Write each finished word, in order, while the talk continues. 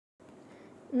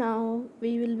Now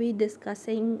we will be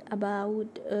discussing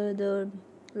about the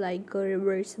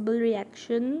reversible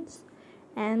reactions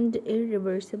and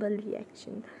irreversible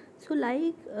reaction. So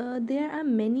there are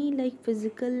many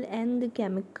physical and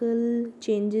chemical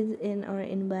changes in our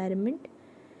environment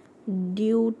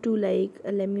due to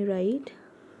let me write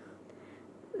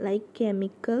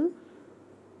chemical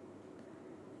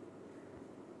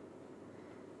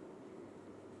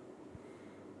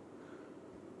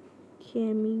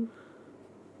chemical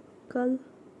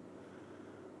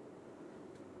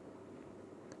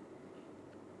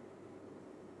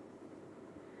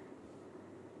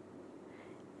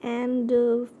and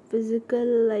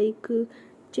physical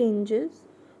changes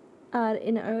are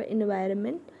in our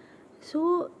environment.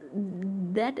 So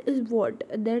that is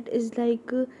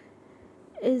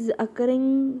is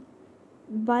occurring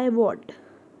by what?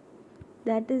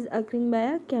 That is occurring by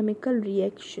a chemical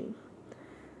reaction.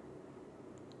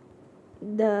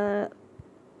 The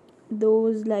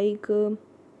those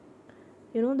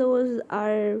those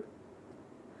are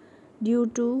due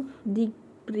to the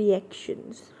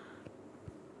reactions.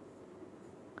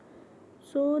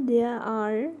 So there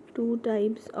are two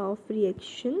types of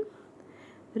reaction: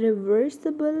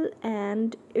 reversible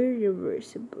and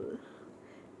irreversible.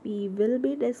 We will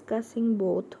be discussing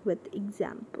both with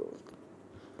examples.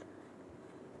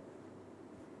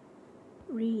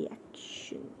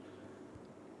 Reaction.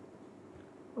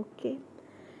 Okay.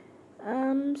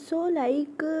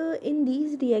 In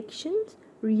these reactions,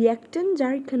 reactants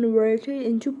are converted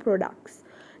into products.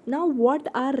 Now, what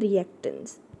are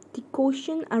reactants? The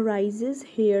question arises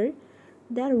here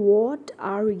that what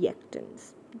are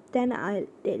reactants? Then I'll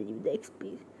tell you the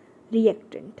explanation.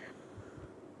 Reactant.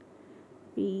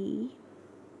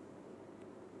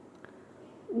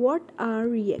 What are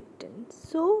reactants?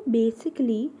 So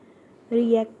basically,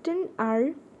 reactants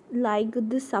are like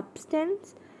the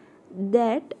substance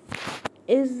that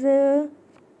is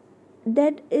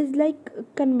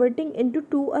converting into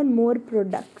two or more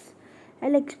products.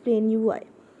 I'll explain you why.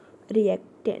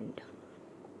 Reactant.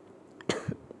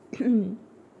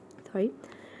 Sorry.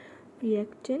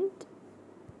 Reactant.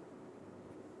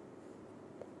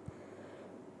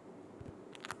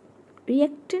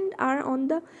 Reactant are on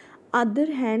the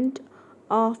other hand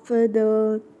of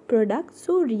the products.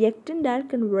 So reactant are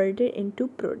converted into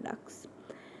products.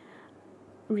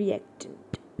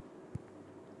 Reactant.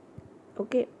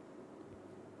 Okay.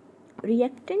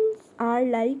 Reactants are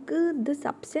the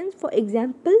substance. For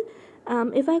example,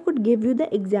 if I could give you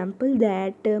the example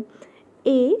that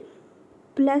A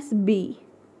plus B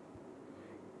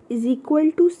is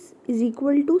equal to C is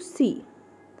equal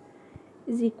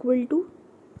to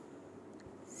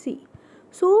C.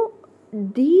 So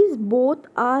these both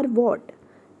are what?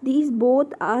 These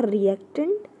both are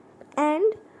reactant,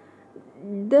 and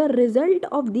the result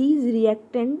of these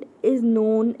reactant is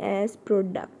known as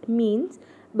product. Means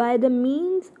by the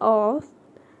means of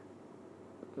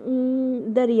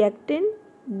the reactant,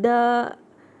 the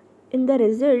in the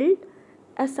result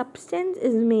a substance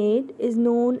is made is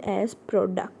known as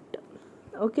product.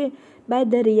 Okay, by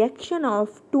the reaction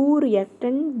of two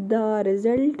reactants, the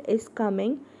result is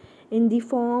coming in the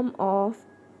form of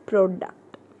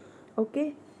product.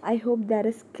 Okay, I hope that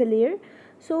is clear.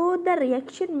 So the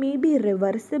reaction may be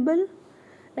reversible.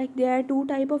 There are two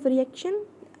type of reaction: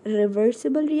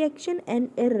 reversible reaction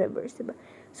and irreversible.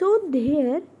 So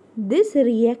there, this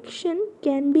reaction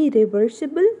can be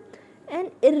reversible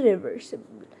and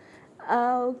irreversible.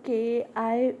 Okay,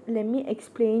 I let me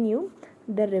explain you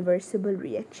the reversible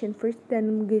reaction first,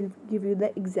 then give you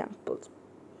the examples.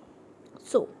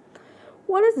 So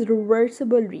what is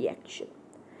reversible reaction?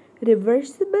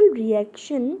 Reversible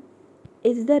reaction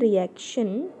is the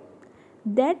reaction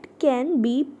that can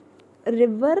be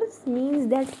reverse, means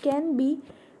that can be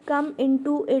come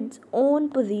into its own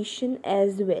position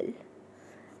as well.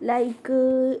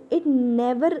 It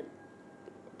never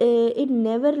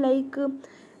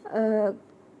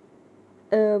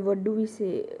what do we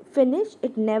say, finish.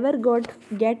 It never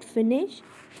get finished,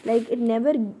 it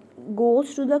never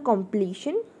goes to the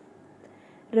completion.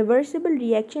 Reversible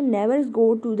reaction never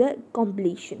go to the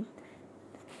completion,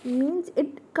 means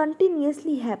it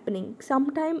continuously happening.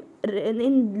 Sometime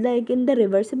in the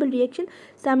reversible reaction,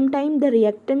 sometime the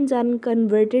reactants are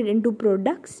converted into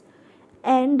products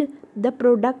and the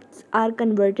products are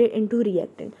converted into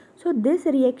reactant. So this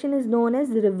reaction is known as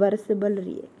reversible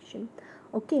reaction.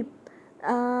 Okay.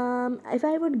 If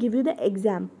I would give you the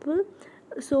example,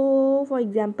 so for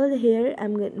example here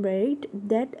I'm going to write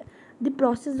that the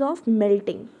process of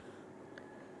melting.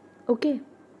 Okay,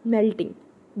 melting,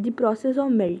 the process of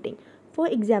melting. For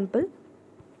example,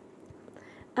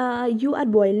 you are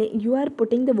boiling, you are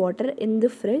putting the water in the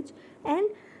fridge, and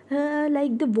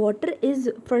like the water is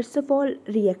first of all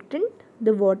reactant,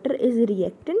 the water is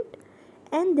reactant,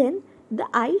 and then the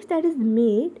ice that is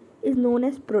made is known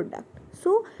as product.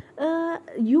 So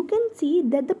you can see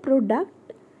that the product,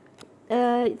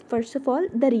 first of all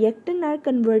the reactant are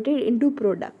converted into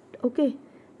product, okay,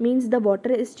 means the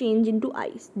water is changed into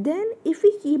ice. Then if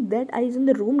we keep that ice in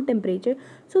the room temperature,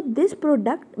 so this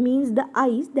product means the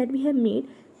ice that we have made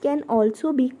can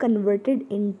also be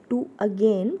converted into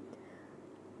again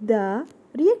the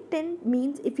reactant.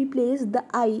 Means if we place the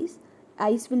ice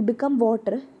will become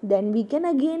water, then we can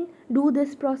again do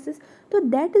this process. So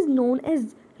that is known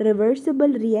as reversible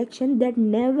reaction that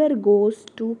never goes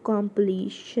to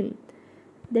completion,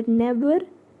 that never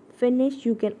finish.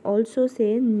 You can also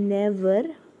say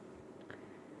never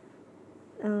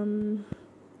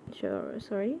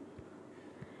sorry,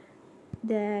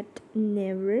 that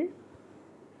never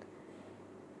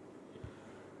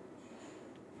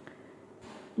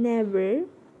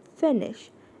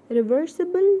finish.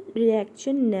 Reversible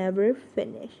reaction never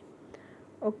finish,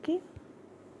 okay.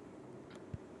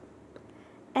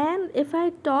 And if I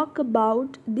talk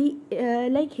about the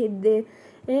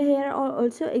here are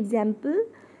also example,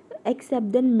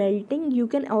 except then melting, you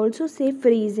can also say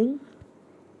freezing.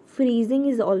 Freezing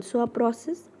is also a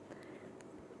process.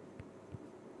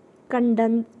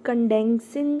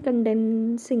 Condensation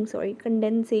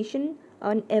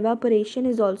and evaporation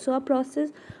is also a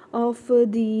process of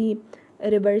the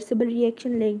reversible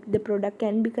reaction. Like the product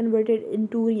can be converted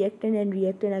into reactant, and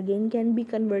reactant again can be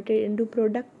converted into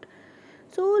product.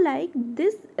 So like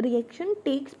this reaction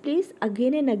takes place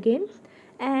again and again,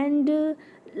 and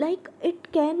like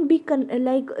it can be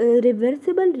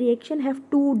reversible reaction have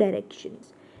two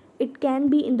directions. It can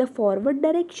be in the forward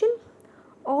direction,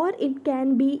 or it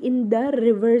can be in the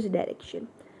reverse direction,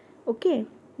 okay.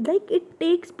 Like it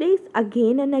takes place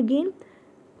again and again.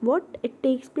 What? It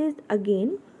takes place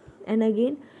again and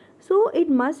again, so it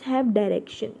must have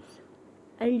directions.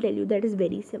 I'll tell you, that is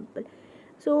very simple.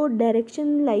 So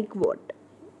direction like what?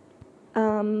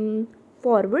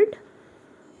 Forward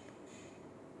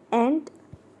and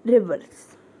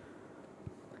reverse.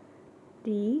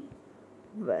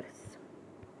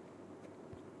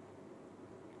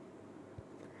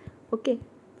 Okay,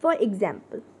 for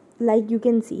example, like you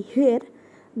can see here,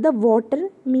 the water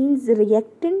means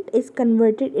reactant is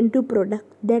converted into product,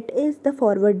 that is the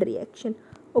forward reaction,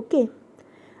 okay.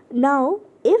 Now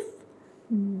if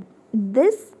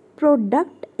this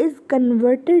product is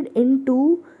converted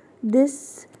into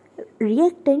this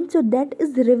reactant, so that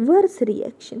is reverse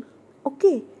reaction,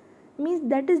 okay. Means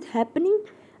that is happening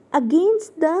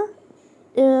against the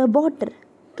water,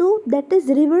 so that is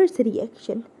reverse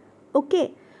reaction,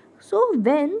 okay. So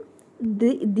when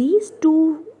these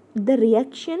two, the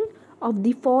reaction of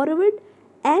the forward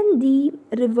and the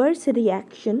reverse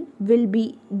reaction will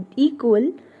be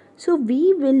equal, so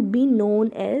we will be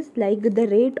known as like the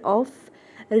rate of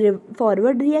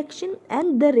forward reaction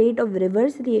and the rate of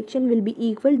reverse reaction will be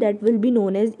equal, that will be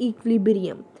known as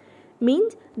equilibrium.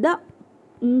 Means the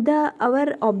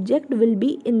our object will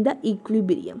be in the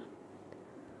equilibrium.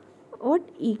 What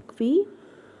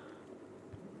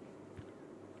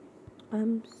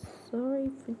I'm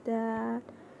sorry for that.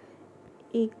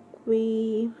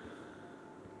 Equilibrium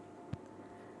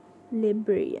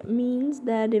means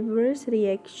the reverse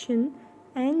reaction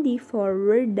and the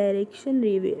forward direction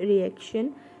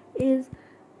reaction is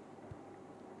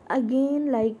again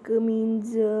like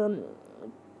means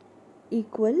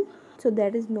equal. So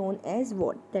that is known as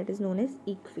what? That is known as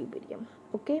equilibrium,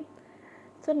 okay.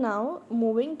 So now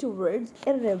moving towards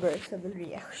irreversible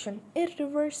reaction.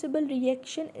 Irreversible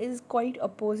reaction is quite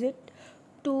opposite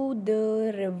to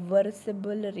the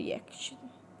reversible reaction,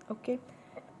 okay.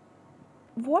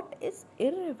 What is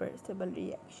irreversible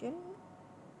reaction?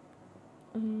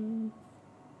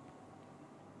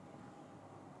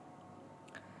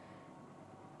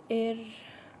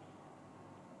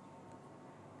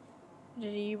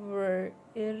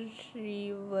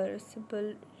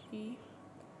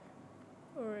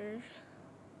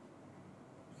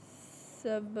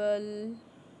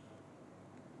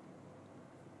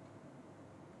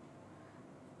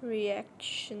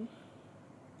 reaction.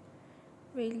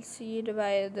 We'll see it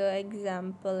by the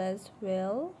example as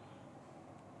well.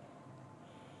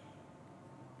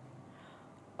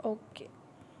 Okay.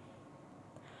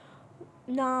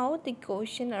 Now the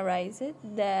question arises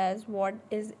that what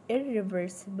is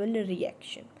irreversible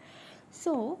reaction?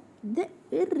 So the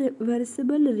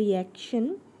irreversible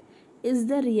reaction is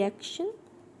the reaction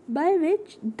by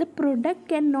which the product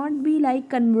cannot be like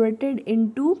converted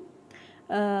into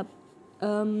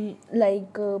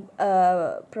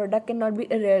product cannot be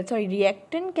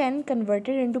reactant can convert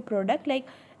it into product, like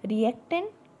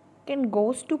reactant can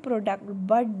goes to product,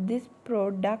 but this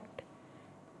product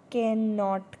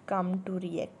cannot come to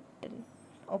reactant.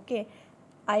 Okay,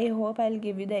 I hope I'll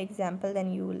give you the example,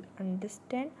 then you will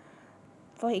understand.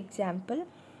 For example,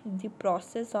 the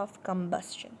process of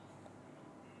combustion.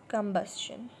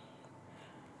 Combustion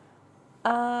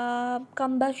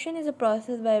is a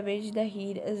process by which the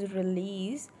heat is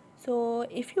released. So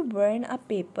if you burn a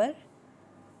paper,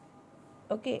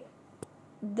 okay,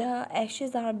 the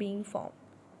ashes are being formed.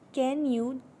 Can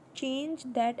you change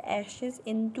that ashes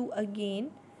into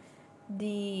again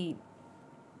the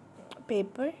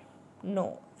paper?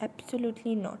 No,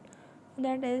 absolutely not.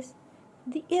 That is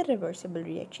the irreversible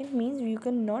reaction, means you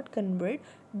cannot convert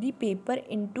the paper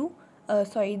into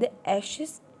the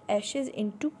ashes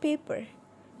into paper.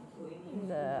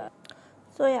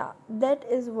 So yeah, that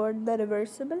is what the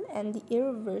reversible and the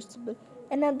irreversible.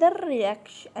 Another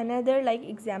like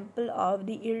example of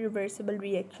the irreversible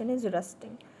reaction is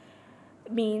rusting.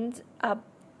 Means a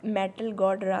metal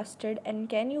got rusted, and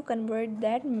can you convert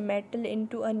that metal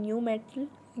into a new metal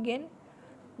again?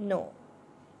 No,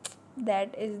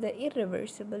 that is the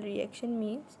irreversible reaction,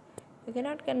 means you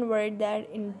cannot convert that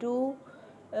into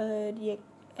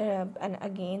and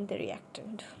again the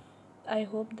reactant. I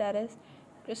hope that is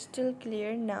crystal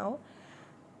clear now.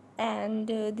 And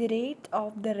the rate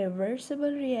of the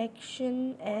reversible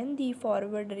reaction and the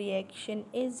forward reaction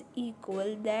is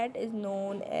equal, that is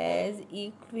known as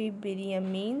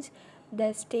equilibrium, means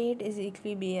the state is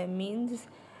equilibrium, means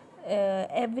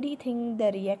everything,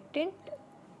 the reactant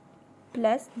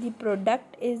plus the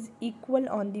product is equal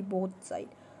on the both side,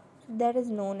 so that is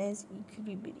known as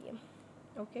equilibrium.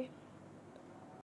 Okay.